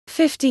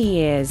50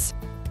 years.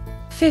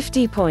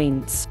 50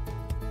 points.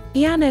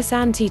 Giannis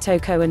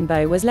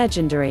Antetokounmpo was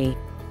legendary.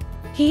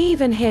 He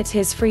even hit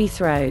his free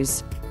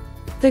throws.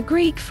 The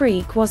Greek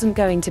freak wasn't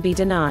going to be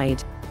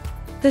denied.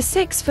 The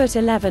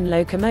 6'11"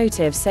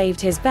 locomotive saved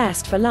his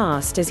best for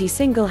last as he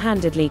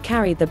single-handedly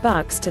carried the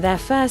Bucks to their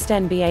first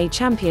NBA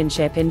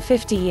championship in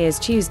 50 years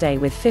Tuesday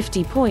with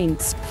 50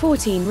 points,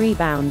 14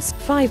 rebounds,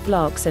 5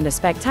 blocks and a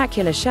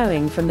spectacular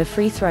showing from the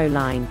free throw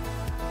line.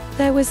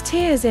 There was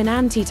tears in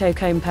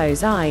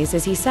Antetokounmpo's eyes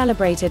as he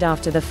celebrated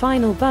after the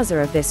final buzzer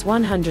of this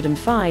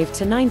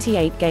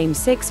 105-98 Game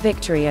 6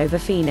 victory over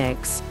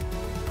Phoenix.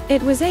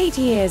 It was 8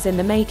 years in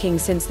the making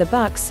since the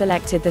Bucks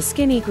selected the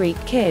skinny Greek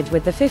kid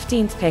with the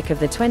 15th pick of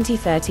the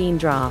 2013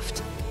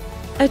 draft.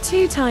 A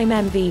two-time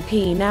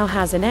MVP now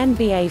has an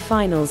NBA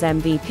Finals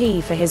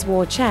MVP for his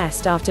war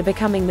chest after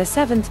becoming the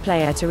 7th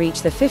player to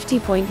reach the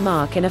 50-point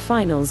mark in a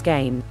finals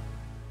game.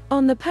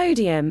 On the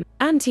podium,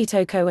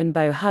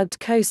 Antetokounmpo hugged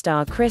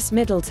co-star Khris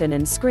Middleton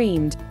and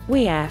screamed,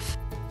 "We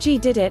F.G.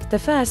 did it," the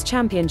first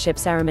championship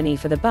ceremony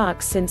for the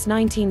Bucks since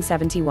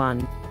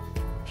 1971.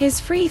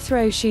 His free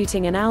throw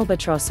shooting an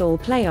albatross all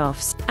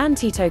playoffs,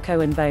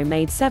 Antetokounmpo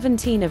made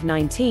 17 of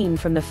 19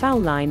 from the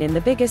foul line in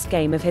the biggest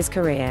game of his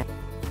career.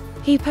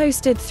 He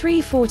posted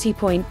 3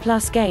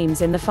 40-point-plus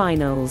games in the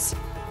finals.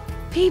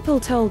 "People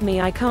told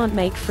me I can't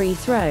make free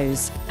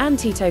throws,"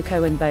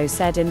 Antetokounmpo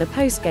said in the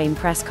postgame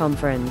press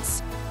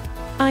conference.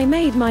 "I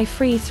made my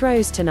free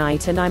throws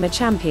tonight and I'm a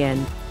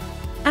champion."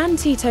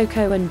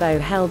 Antetokounmpo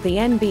held the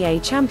NBA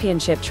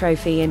championship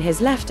trophy in his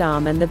left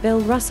arm and the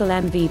Bill Russell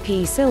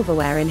MVP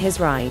silverware in his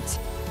right.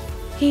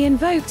 He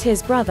invoked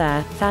his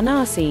brother,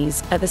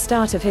 Thanasis, at the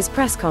start of his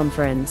press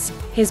conference,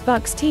 his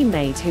Bucks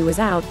teammate who was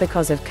out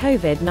because of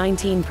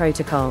COVID-19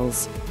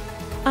 protocols.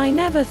 "I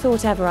never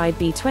thought ever I'd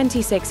be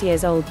 26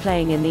 years old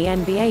playing in the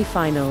NBA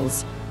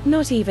Finals,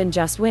 not even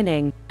just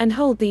winning, and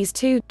hold these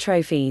two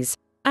trophies,"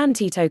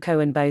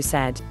 Antetokounmpo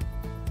said.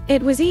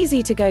 "It was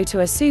easy to go to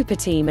a super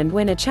team and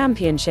win a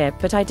championship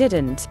but I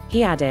didn't,"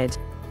 he added.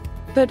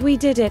 "But we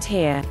did it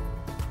here.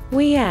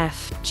 We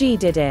F.G.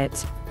 did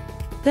it."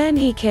 Then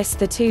he kissed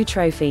the two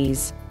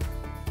trophies.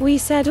 "We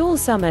said all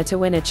summer to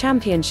win a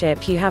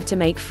championship you have to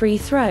make free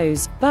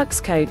throws,"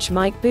 Bucks coach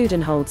Mike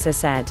Budenholzer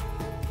said.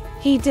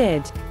 He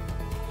did.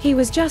 He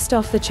was just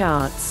off the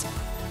charts.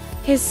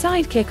 His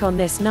sidekick on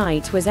this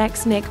night was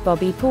ex-Knick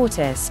Bobby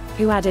Portis,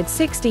 who added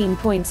 16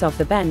 points off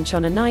the bench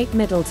on a night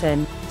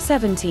Middleton,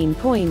 17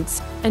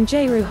 points, and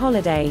Jrue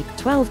Holiday,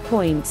 12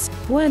 points,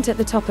 weren't at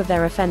the top of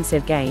their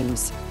offensive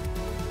games.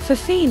 For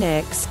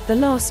Phoenix, the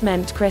loss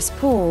meant Chris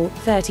Paul,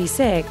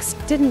 36,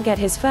 didn't get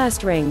his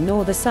first ring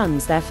nor the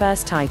Suns their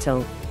first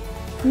title.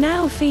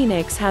 Now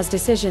Phoenix has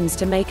decisions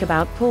to make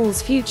about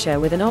Paul's future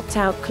with an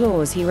opt-out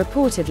clause he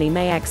reportedly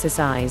may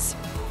exercise.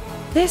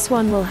 "This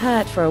one will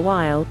hurt for a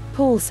while,"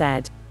 Paul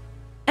said.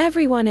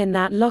 "Everyone in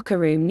that locker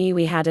room knew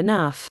we had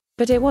enough,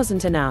 but it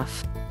wasn't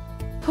enough."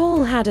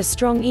 Paul had a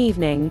strong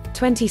evening,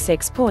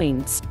 26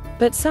 points,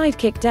 but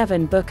sidekick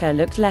Devin Booker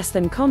looked less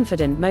than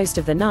confident most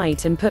of the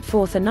night and put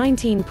forth a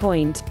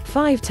 19-point,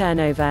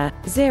 5-turnover,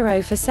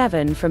 0 for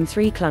 7 from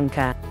 3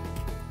 clunker.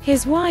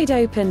 His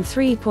wide-open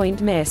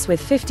three-point miss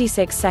with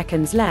 56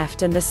 seconds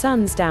left and the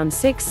Suns down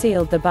 6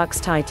 sealed the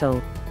Bucks'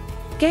 title.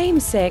 Game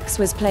 6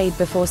 was played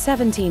before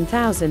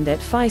 17,000 at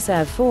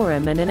Fiserv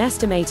Forum and an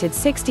estimated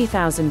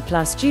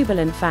 60,000-plus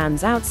jubilant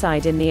fans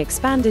outside in the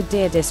expanded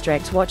Deer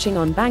District watching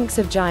on banks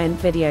of giant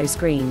video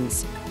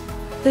screens.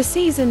 The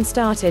season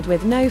started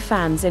with no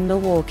fans in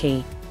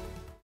Milwaukee.